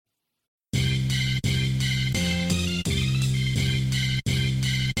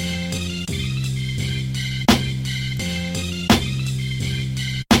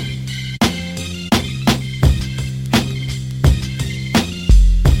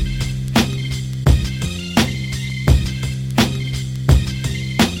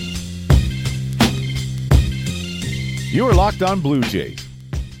You are Locked On Blue Jays,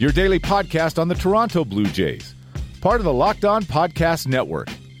 your daily podcast on the Toronto Blue Jays, part of the Locked On Podcast Network,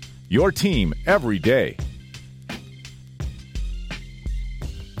 your team every day.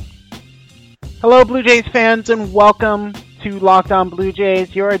 Hello, Blue Jays fans, and welcome to Locked On Blue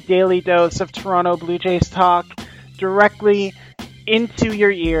Jays, your daily dose of Toronto Blue Jays talk directly into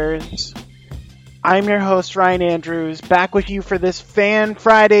your ears. I'm your host, Ryan Andrews, back with you for this Fan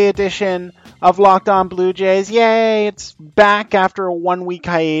Friday edition of Locked On Blue Jays. Yay, it's back after a 1-week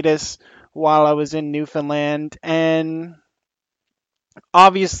hiatus while I was in Newfoundland, and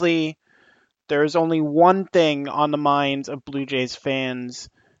obviously there's only one thing on the minds of Blue Jays fans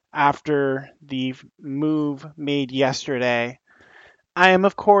after the move made yesterday. I am,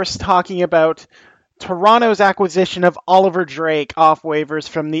 of course, talking about Toronto's acquisition of Oliver Drake off waivers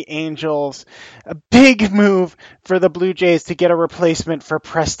from the Angels. A big move for the Blue Jays to get a replacement for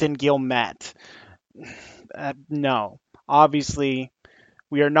Preston Guillemette. No, obviously,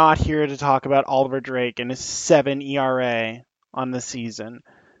 we are not here to talk about Oliver Drake and his 7 ERA on the season.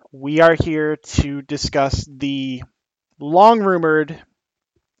 We are here to discuss the long-rumored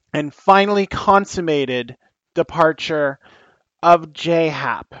and finally consummated departure of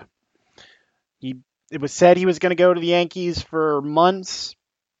J-Happ. It was said he was going to go to the Yankees for months.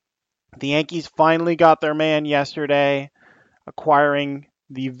 The Yankees finally got their man yesterday, acquiring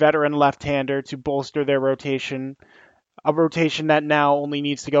the veteran left-hander to bolster their rotation. A rotation that now only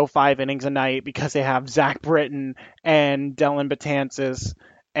needs to go 5 innings a night because they have Zach Britton and Dellin Betances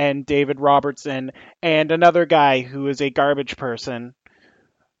and David Robertson and another guy who is a garbage person.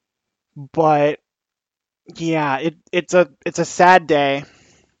 But yeah, it's a sad day.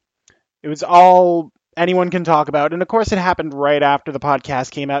 It was all anyone can talk about. And of course it happened right after the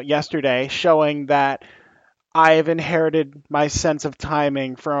podcast came out yesterday, showing that I have inherited my sense of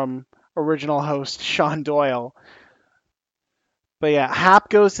timing from original host Sean Doyle. But yeah, Happ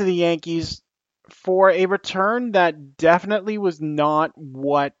goes to the Yankees for a return that definitely was not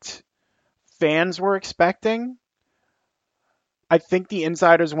what fans were expecting. I think the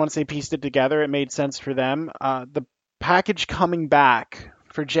insiders, once they pieced it together, it made sense for them. The package coming back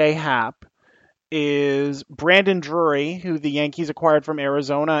for J-Happ is Brandon Drury, who the Yankees acquired from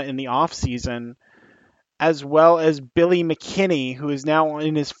Arizona in the offseason, as well as Billy McKinney, who is now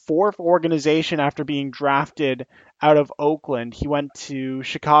in his 4th organization after being drafted out of Oakland. He went to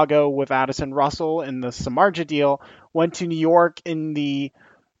Chicago with Addison Russell in the Samardzija deal, went to New York in the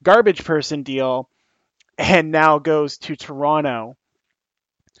garbage person deal, and now goes to Toronto.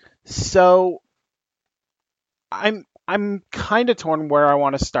 So I'm kind of torn where I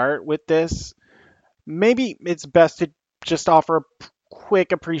want to start with this. Maybe it's best to just offer a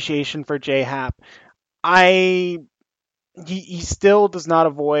quick appreciation for J-Happ. He still does not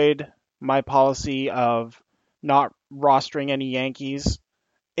avoid my policy of not rostering any Yankees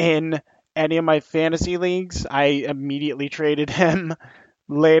in any of my fantasy leagues. I immediately traded him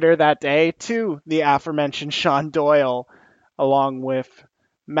later that day to the aforementioned Sean Doyle, along with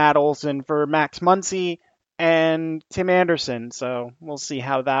Matt Olson for Max Muncy and Tim Anderson. So we'll see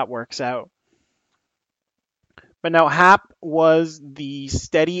how that works out. But no, Happ was the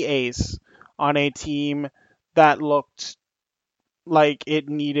steady ace on a team that looked like it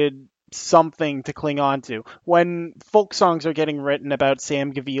needed something to cling on to. When folk songs are getting written about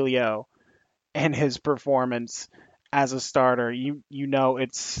Sam Gaviglio and his performance as a starter, you know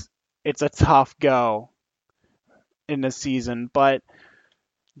it's a tough go in the season. But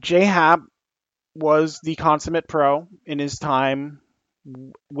J-Happ was the consummate pro in his time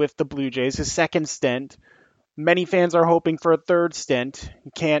with the Blue Jays, his 2nd stint. Many fans are hoping for a 3rd stint.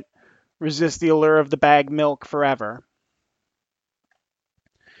 You can't resist the allure of the bag milk forever.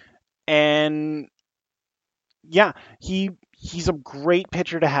 And yeah, he's a great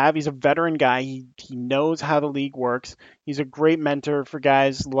pitcher to have. He's a veteran guy. He knows how the league works. He's a great mentor for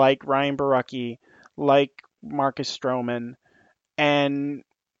guys like Ryan Borucki, like Marcus Stroman. And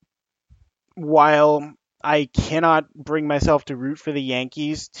while I cannot bring myself to root for the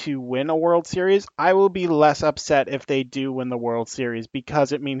Yankees to win a World Series, I will be less upset if they do win the World Series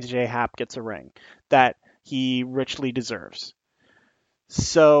because it means J-Happ gets a ring that he richly deserves.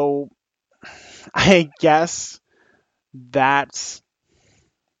 So I guess that's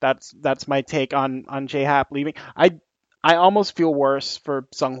my take on J-Happ leaving. I almost feel worse for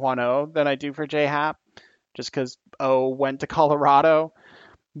Seung-Hwan Oh than I do for J-Happ, just because Oh went to Colorado.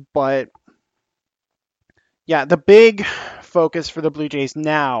 But yeah, the big focus for the Blue Jays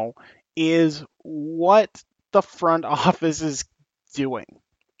now is what the front office is doing.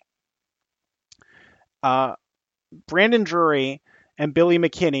 Brandon Drury and Billy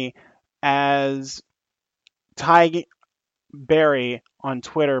McKinney as Barry on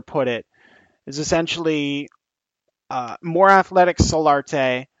Twitter put it, is essentially more athletic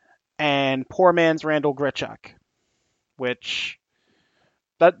Solarte and poor man's Randall Grichuk, which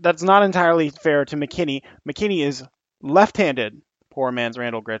that's not entirely fair to McKinney. McKinney is left-handed, poor man's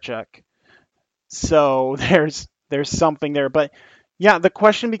Randall Grichuk. So there's something there, but yeah, the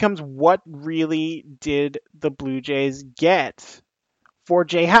question becomes, what really did the Blue Jays get for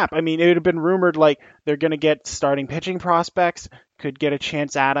J Happ? I mean, it would have been rumored like they're going to get starting pitching prospects, could get a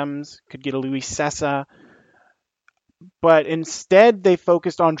Chance Adams, could get a Luis Sessa, but instead they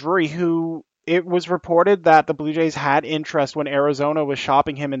focused on Drury, who it was reported that the Blue Jays had interest when Arizona was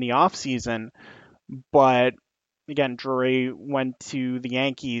shopping him in the offseason, but again, Drury went to the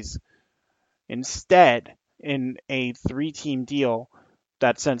Yankees instead in a 3-team deal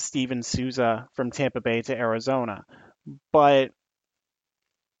that sent Steven Souza from Tampa Bay to Arizona. But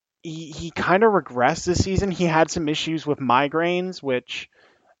he kind of regressed this season. He had some issues with migraines, which,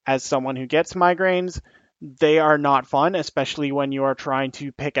 as someone who gets migraines, they are not fun, especially when you are trying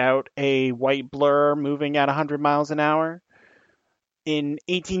to pick out a white blur moving at 100 miles an hour. In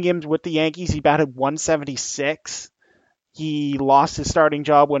 18 games with the Yankees, he batted 176. He lost his starting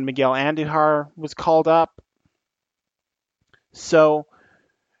job when Miguel Andujar was called up. So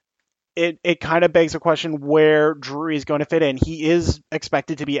it kind of begs the question where Drury is going to fit in. He is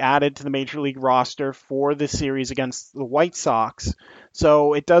expected to be added to the Major League roster for the series against the White Sox.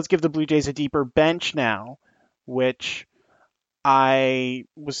 So it does give the Blue Jays a deeper bench now, which I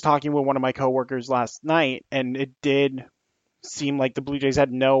was talking with one of my coworkers last night, and it did seem like the Blue Jays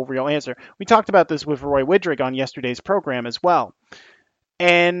had no real answer. We talked about this with Roy Widrick on yesterday's program as well.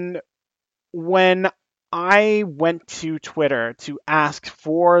 And when I went to Twitter to ask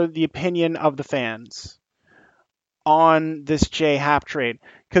for the opinion of the fans on this J Happ trade,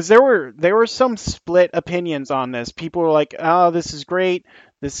 because there were some split opinions on this. People were like, "Oh, this is great.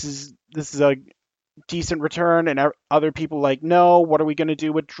 This is a decent return," and other people like, "No, what are we going to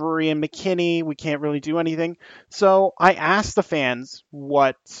do with Drury and McKinney? We can't really do anything." So I asked the fans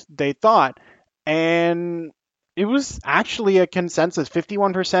what they thought, and it was actually a consensus.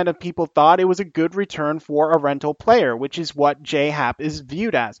 51% of people thought it was a good return for a rental player, which is what J Happ is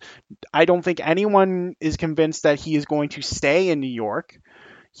viewed as. I don't think anyone is convinced that he is going to stay in New York.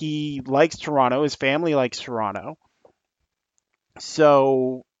 He likes Toronto. His family likes Toronto.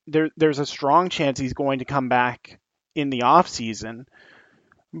 So there's a strong chance he's going to come back in the offseason.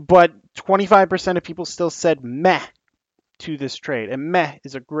 But 25% of people still said meh to this trade. And meh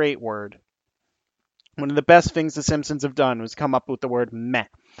is a great word. One of the best things the Simpsons have done was come up with the word meh.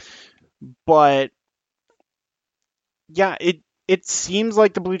 But yeah, it seems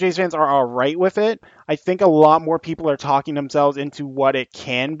like the Blue Jays fans are all right with it. I think a lot more people are talking themselves into what it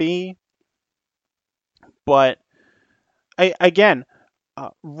can be. But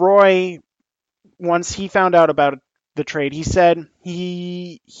Roy, once he found out about the trade, he said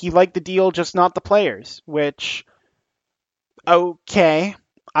he liked the deal, just not the players. Which, okay,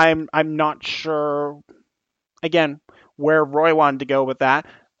 I'm not sure. Again, where Roy wanted to go with that.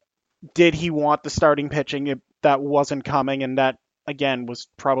 Did he want the starting pitching that wasn't coming, and that again was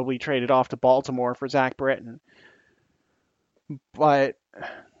probably traded off to Baltimore for Zach Britton? But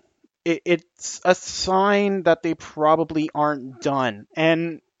it's a sign that they probably aren't done.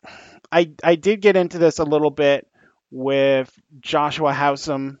 And I did get into this a little bit with Joshua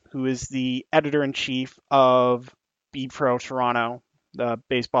Howsam, who is the editor-in-chief of B-Pro Toronto, the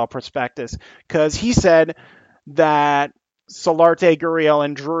baseball prospectus, because he said that Solarte, Gurriel,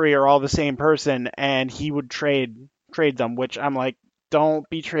 and Drury are all the same person, and he would trade them, which I'm like, don't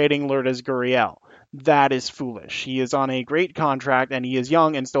be trading Lourdes Gurriel. That is foolish. He is on a great contract, and he is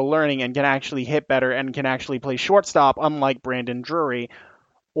young and still learning and can actually hit better and can actually play shortstop, unlike Brandon Drury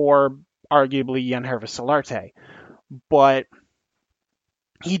or arguably Yangervis Solarte. But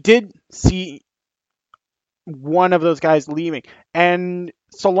he did see one of those guys leaving. And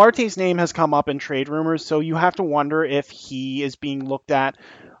Solarte's name has come up in trade rumors, so you have to wonder if he is being looked at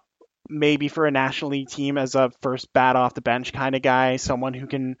maybe for a National League team as a first bat off the bench kind of guy, someone who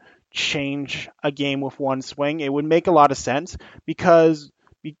can change a game with one swing. It would make a lot of sense because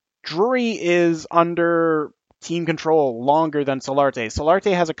Drury is under team control longer than Solarte.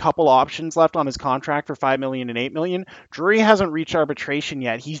 Solarte has a couple options left on his contract for $5 million and $8 million. Drury hasn't reached arbitration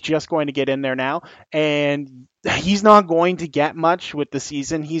yet. He's just going to get in there now, and he's not going to get much with the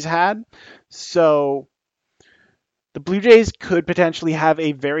season he's had. So the Blue Jays could potentially have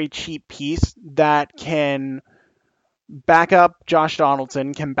a very cheap piece that can back up Josh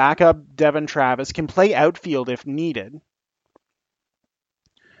Donaldson, can back up Devin Travis, can play outfield if needed.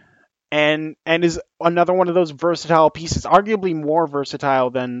 and is another one of those versatile pieces, arguably more versatile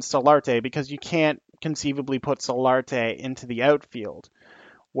than Solarte, because you can't conceivably put Solarte into the outfield.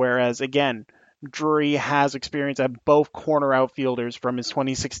 Whereas, again, Drury has experience at both corner outfielders from his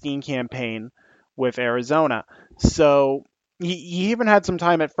 2016 campaign with Arizona. So he even had some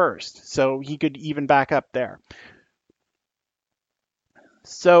time at first, so he could even back up there.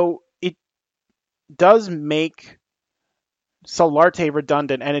 So it does make Solarte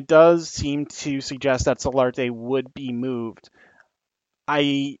redundant, and it does seem to suggest that Solarte would be moved.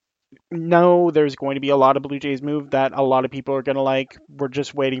 I know there's going to be a lot of Blue Jays move that a lot of people are going to like. We're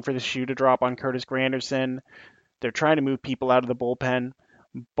just waiting for the shoe to drop on Curtis Granderson. They're trying to move people out of the bullpen,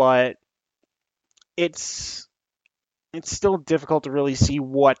 but it's still difficult to really see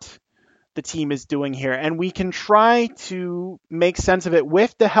what the team is doing here. And we can try to make sense of it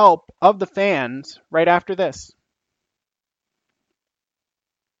with the help of the fans right after this.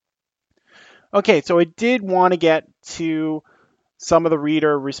 Okay, so I did want to get to some of the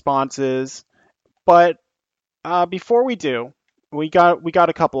reader responses, but before we do, we got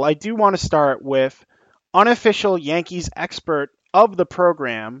a couple. I do want to start with unofficial Yankees expert of the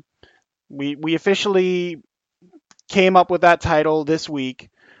program. We officially came up with that title this week.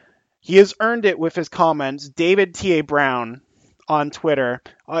 He has earned it with his comments. David T.A. Brown on Twitter,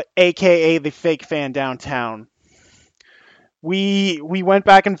 aka the fake fan downtown. We went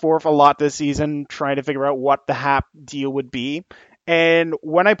back and forth a lot this season trying to figure out what the Hap deal would be. And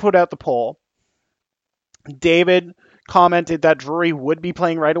when I put out the poll, David commented that Drury would be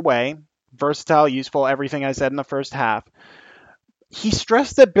playing right away. Versatile, useful, everything I said in the first half. He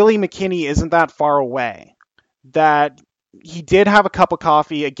stressed that Billy McKinney isn't that far away. That he did have a cup of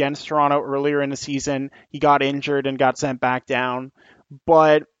coffee against Toronto earlier in the season. He got injured and got sent back down.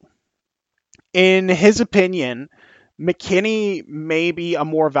 But in his opinion, McKinney may be a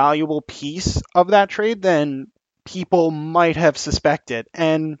more valuable piece of that trade than people might have suspected.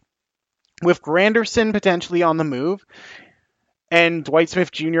 And with Granderson potentially on the move and Dwight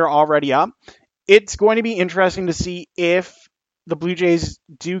Smith Jr. already up, it's going to be interesting to see if the Blue Jays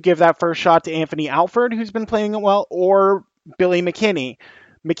do give that first shot to Anthony Alford, who's been playing it well, or Billy McKinney.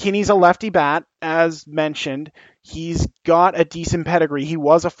 McKinney's a lefty bat, as mentioned. He's got a decent pedigree. He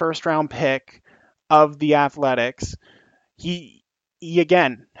was a first-round pick of the Athletics. He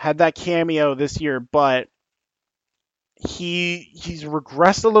again had that cameo this year, but he's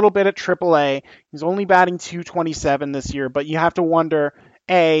regressed a little bit at AAA. He's only batting .227 this year, but you have to wonder,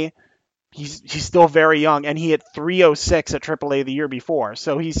 A, he's still very young, and he hit .306 at AAA the year before,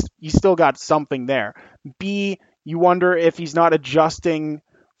 so he's still got something there. B, you wonder if he's not adjusting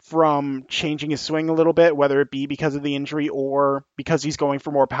from changing his swing a little bit, whether it be because of the injury or because he's going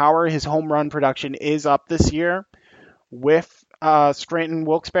for more power. His home run production is up this year with Scranton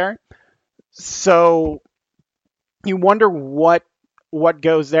Wilkes-Barre. So you wonder what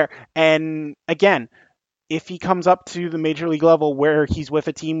goes there. And again, if he comes up to the major league level where he's with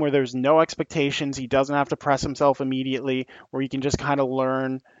a team where there's no expectations, he doesn't have to press himself immediately, where he can just kind of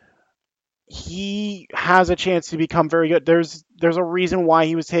learn, he has a chance to become very good. There's a reason why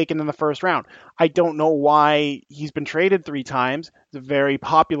he was taken in the first round. I don't know why he's been traded 3 times. It's a very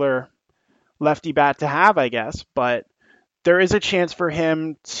popular lefty bat to have, I guess, but there is a chance for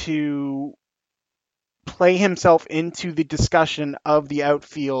him to play himself into the discussion of the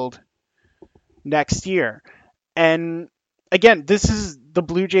outfield next year. And again, this is the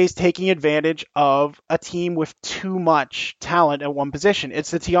Blue Jays taking advantage of a team with too much talent at one position.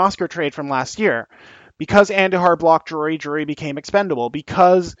 It's the Teoscar trade from last year. Because Andujar blocked Drury became expendable.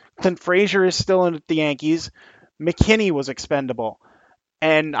 Because Clint Frazier is still in the Yankees, McKinney was expendable.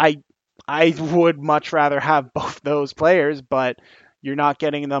 And I would much rather have both those players, but you're not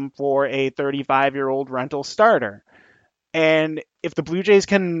getting them for a 35-year-old rental starter. And if the Blue Jays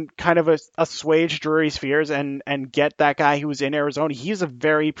can kind of assuage Drury's fears and get that guy who was in Arizona, he's a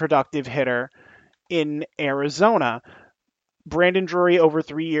very productive hitter in Arizona. Brandon Drury, over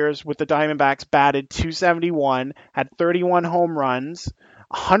 3 years with the Diamondbacks, batted .271, had 31 home runs,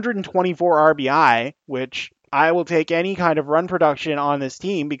 124 RBI, which I will take any kind of run production on this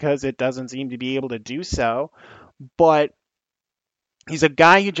team because it doesn't seem to be able to do so. But he's a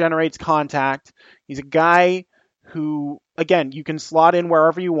guy who generates contact. He's a guy who, again, you can slot in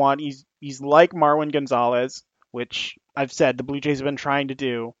wherever you want. He's like Marwin Gonzalez, which I've said the Blue Jays have been trying to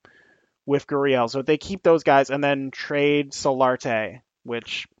do with Gurriel. So if they keep those guys and then trade Solarte,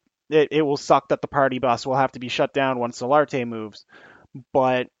 which it will suck that the party bus will have to be shut down once Solarte moves.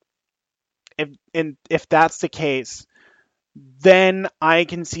 But if that's the case, then I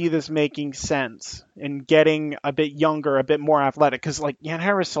can see this making sense and getting a bit younger, a bit more athletic. Because like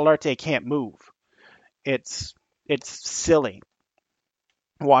Yangervis Solarte can't move. It's silly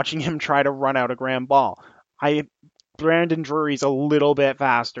watching him try to run out a grand ball. Brandon Drury's a little bit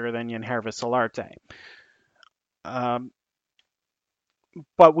faster than Yangervis Solarte.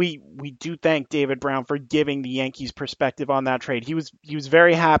 But we do thank David Brown for giving the Yankees perspective on that trade. He was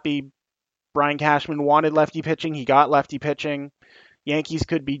very happy. Brian Cashman wanted lefty pitching. He got lefty pitching. Yankees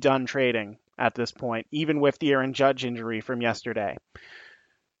could be done trading at this point, even with the Aaron Judge injury from yesterday.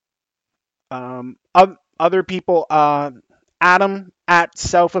 Other people, Adam at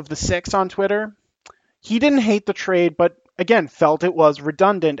South of the Six on Twitter, he didn't hate the trade, but again, felt it was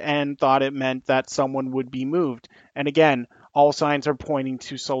redundant and thought it meant that someone would be moved. And again, all signs are pointing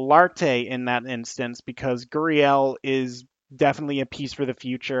to Solarte in that instance because Gurriel is definitely a piece for the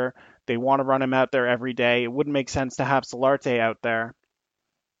future. They want to run him out there every day. It wouldn't make sense to have Solarte out there.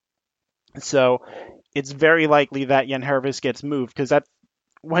 So it's very likely that Yangervis gets moved because that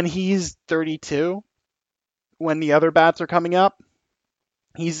when he's 32, when the other bats are coming up,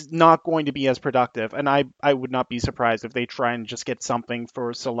 he's not going to be as productive. And I would not be surprised if they try and just get something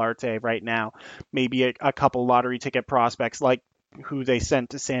for Solarte right now. Maybe a couple lottery ticket prospects like who they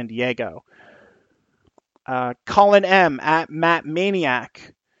sent to San Diego. Colin M. at Matt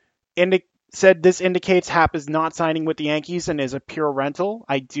Maniac said this indicates Happ is not signing with the Yankees and is a pure rental.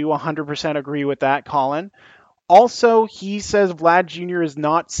 I do 100% agree with that, Colin. Also, he says Vlad Jr. is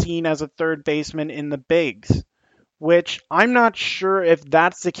not seen as a third baseman in the bigs, which I'm not sure if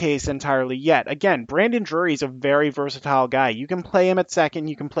that's the case entirely yet. Again, Brandon Drury is a very versatile guy. You can play him at second,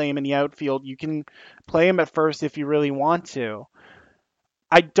 you can play him in the outfield, you can play him at first if you really want to.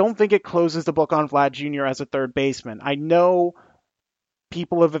 I don't think it closes the book on Vlad Jr. as a third baseman. I know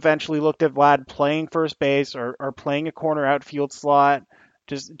people have eventually looked at Vlad playing first base or playing a corner outfield slot,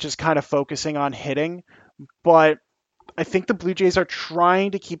 just kind of focusing on hitting. But I think the Blue Jays are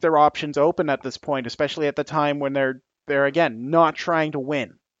trying to keep their options open at this point, especially at the time when they're again not trying to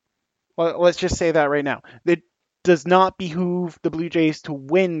win. Well, let's just say that right now. It does not behoove the Blue Jays to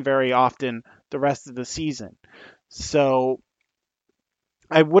win very often the rest of the season. So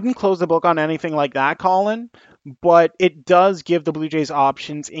I wouldn't close the book on anything like that, Colin, but it does give the Blue Jays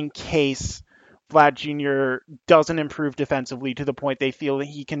options in case Vlad Jr. doesn't improve defensively to the point they feel that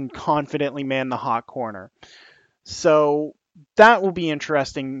he can confidently man the hot corner. So that will be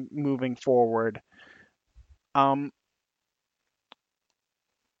interesting moving forward. One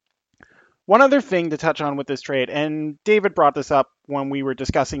other thing to touch on with this trade, and David brought this up when we were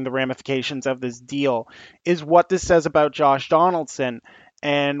discussing the ramifications of this deal, is what this says about Josh Donaldson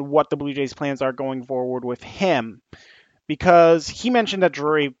and what the Blue Jays' plans are going forward with him. Because he mentioned that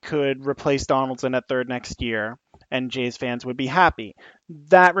Drury could replace Donaldson at third next year, and Jays fans would be happy.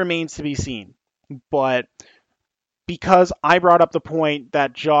 That remains to be seen. But because I brought up the point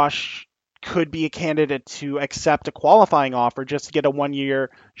that Josh could be a candidate to accept a qualifying offer just to get a 1-year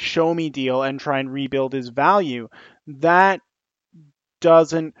show-me deal and try and rebuild his value, that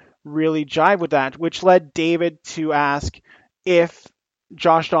doesn't really jive with that, which led David to ask if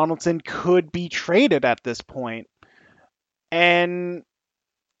Josh Donaldson could be traded at this point. And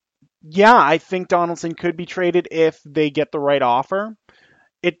yeah, I think Donaldson could be traded if they get the right offer.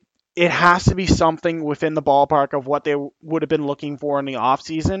 It has to be something within the ballpark of what they would have been looking for in the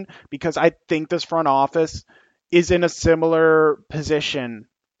offseason, because I think this front office is in a similar position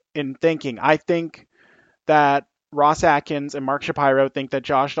in thinking. I think that Ross Atkins and Mark Shapiro think that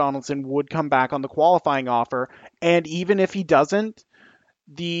Josh Donaldson would come back on the qualifying offer, and even if he doesn't,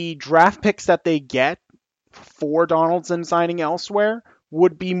 the draft picks that they get for Donaldson signing elsewhere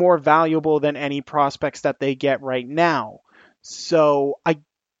would be more valuable than any prospects that they get right now. So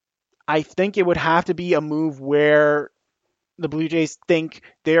I think it would have to be a move where the Blue Jays think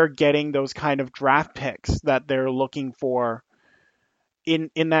they're getting those kind of draft picks that they're looking for in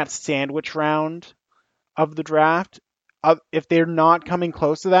that sandwich round of the draft. If they're not coming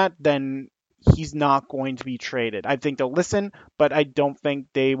close to that, then he's not going to be traded. I think they'll listen, but I don't think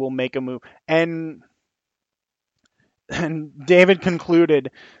they will make a move. And David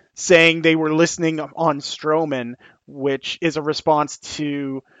concluded saying they were listening on Stroman, which is a response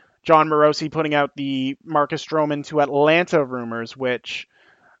to John Morosi putting out the Marcus Stroman to Atlanta rumors, which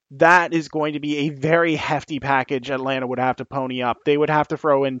that is going to be a very hefty package Atlanta would have to pony up. They would have to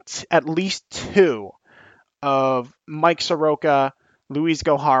throw in at least two of Mike Soroka, Luis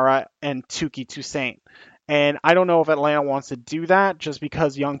Gohara, and Touki Toussaint. And I don't know if Atlanta wants to do that just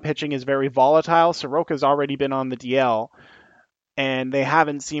because young pitching is very volatile. Soroka's already been on the DL. and they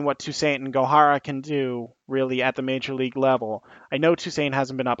haven't seen what Toussaint and Gohara can do really at the major league level. I know Toussaint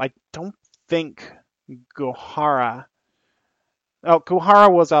hasn't been up. I don't think Gohara. Oh,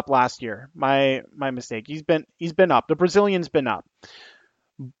 Gohara was up last year. My mistake. He's been up. The Brazilian's been up,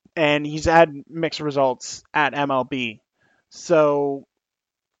 and he's had mixed results at MLB. So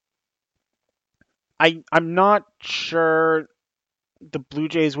I'm not sure the Blue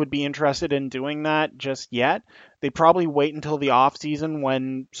Jays would be interested in doing that just yet. They probably wait until the offseason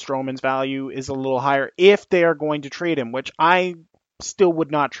when Stroman's value is a little higher if they are going to trade him, which I still would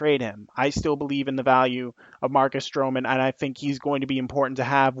not trade him. I still believe in the value of Marcus Stroman, and I think he's going to be important to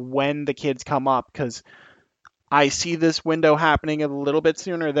have when the kids come up, because I see this window happening a little bit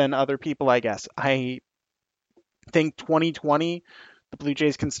sooner than other people, I guess. I think 2020, the Blue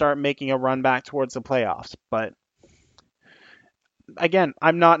Jays can start making a run back towards the playoffs, but again,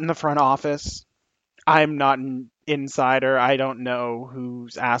 I'm not in the front office. I'm not an insider. I don't know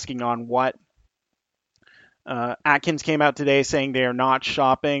who's asking on what. Atkins came out today saying they are not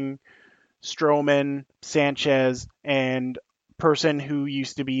shopping Stroman, Sanchez, and person who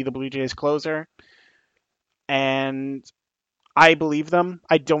used to be the Blue Jays closer. And I believe them.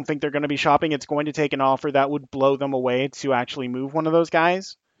 I don't think they're going to be shopping. It's going to take an offer that would blow them away to actually move one of those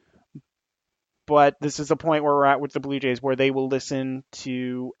guys. But this is the point where we're at with the Blue Jays, where they will listen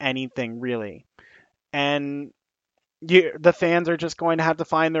to anything, really. And the fans are just going to have to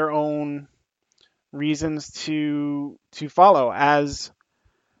find their own reasons to follow. As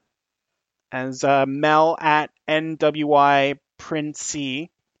Mel at NWI Princey,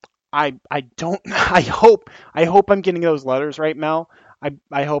 I hope I'm getting those letters right, Mel.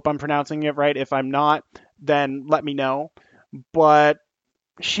 I hope I'm pronouncing it right. If I'm not, then let me know. But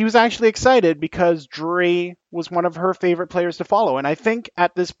she was actually excited because Drury was one of her favorite players to follow. And I think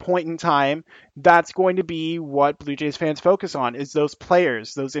at this point in time, that's going to be what Blue Jays fans focus on, is those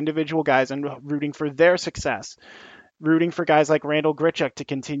players, those individual guys, and rooting for their success. Rooting for guys like Randall Grichuk to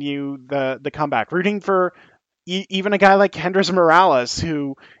continue the comeback. Rooting for even a guy like Hendrys Morales,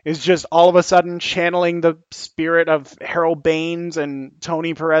 who is just all of a sudden channeling the spirit of Harold Baines and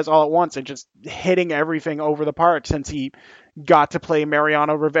Tony Perez all at once and just hitting everything over the park since he got to play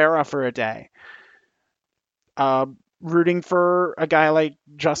Mariano Rivera for a day. Rooting for a guy like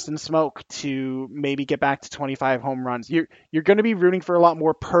Justin Smoke to maybe get back to 25 home runs. You're going to be rooting for a lot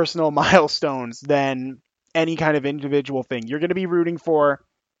more personal milestones than any kind of individual thing. You're going to be rooting for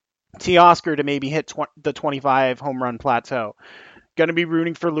Teoscar to maybe hit the 25 home run plateau. Going to be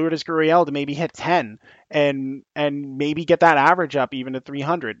rooting for Lourdes Gurriel to maybe hit 10 and maybe get that average up even to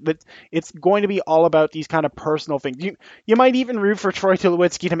 300. But it's going to be all about these kind of personal things. You might even root for Troy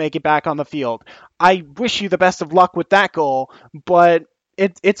Tulowitzki to make it back on the field. I wish you the best of luck with that goal, but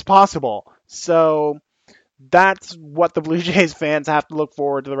it's possible. So that's what the Blue Jays fans have to look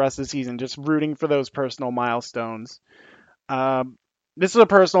forward to the rest of the season, just rooting for those personal milestones. This is a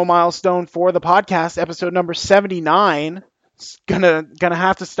personal milestone for the podcast, episode number 79. Gonna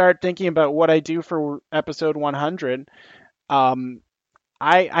have to start thinking about what I do for episode 100.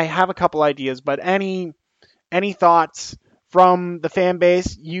 I have a couple ideas, but any thoughts from the fan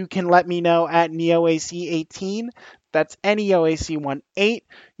base, you can let me know at NeoAC18. That's NeoAC18.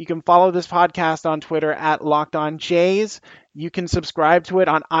 You can follow this podcast on Twitter at LockedOnJays. You can subscribe to it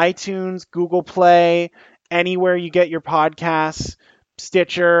on iTunes, Google Play, anywhere you get your podcasts,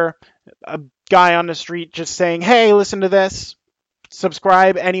 Stitcher, a guy on the street just saying, hey, listen to this.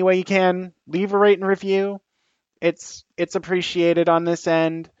 Subscribe any way you can. Leave a rate and review. It's appreciated on this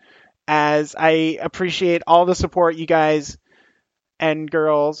end, as I appreciate all the support you guys and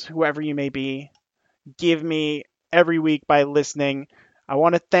girls, whoever you may be, give me every week by listening. I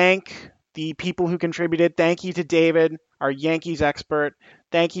want to thank the people who contributed. Thank you to David, our Yankees expert.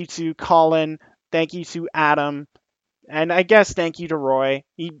 Thank you to Colin. Thank you to Adam. And I guess thank you to Roy.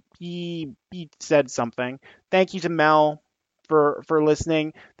 He said something. Thank you to Mel for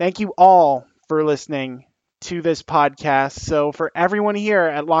listening. Thank you all for listening to this podcast. So for everyone here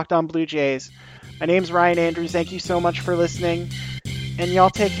at Locked On Blue Jays, my name's Ryan Andrews. Thank you so much for listening, and y'all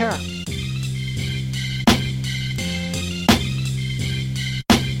take care.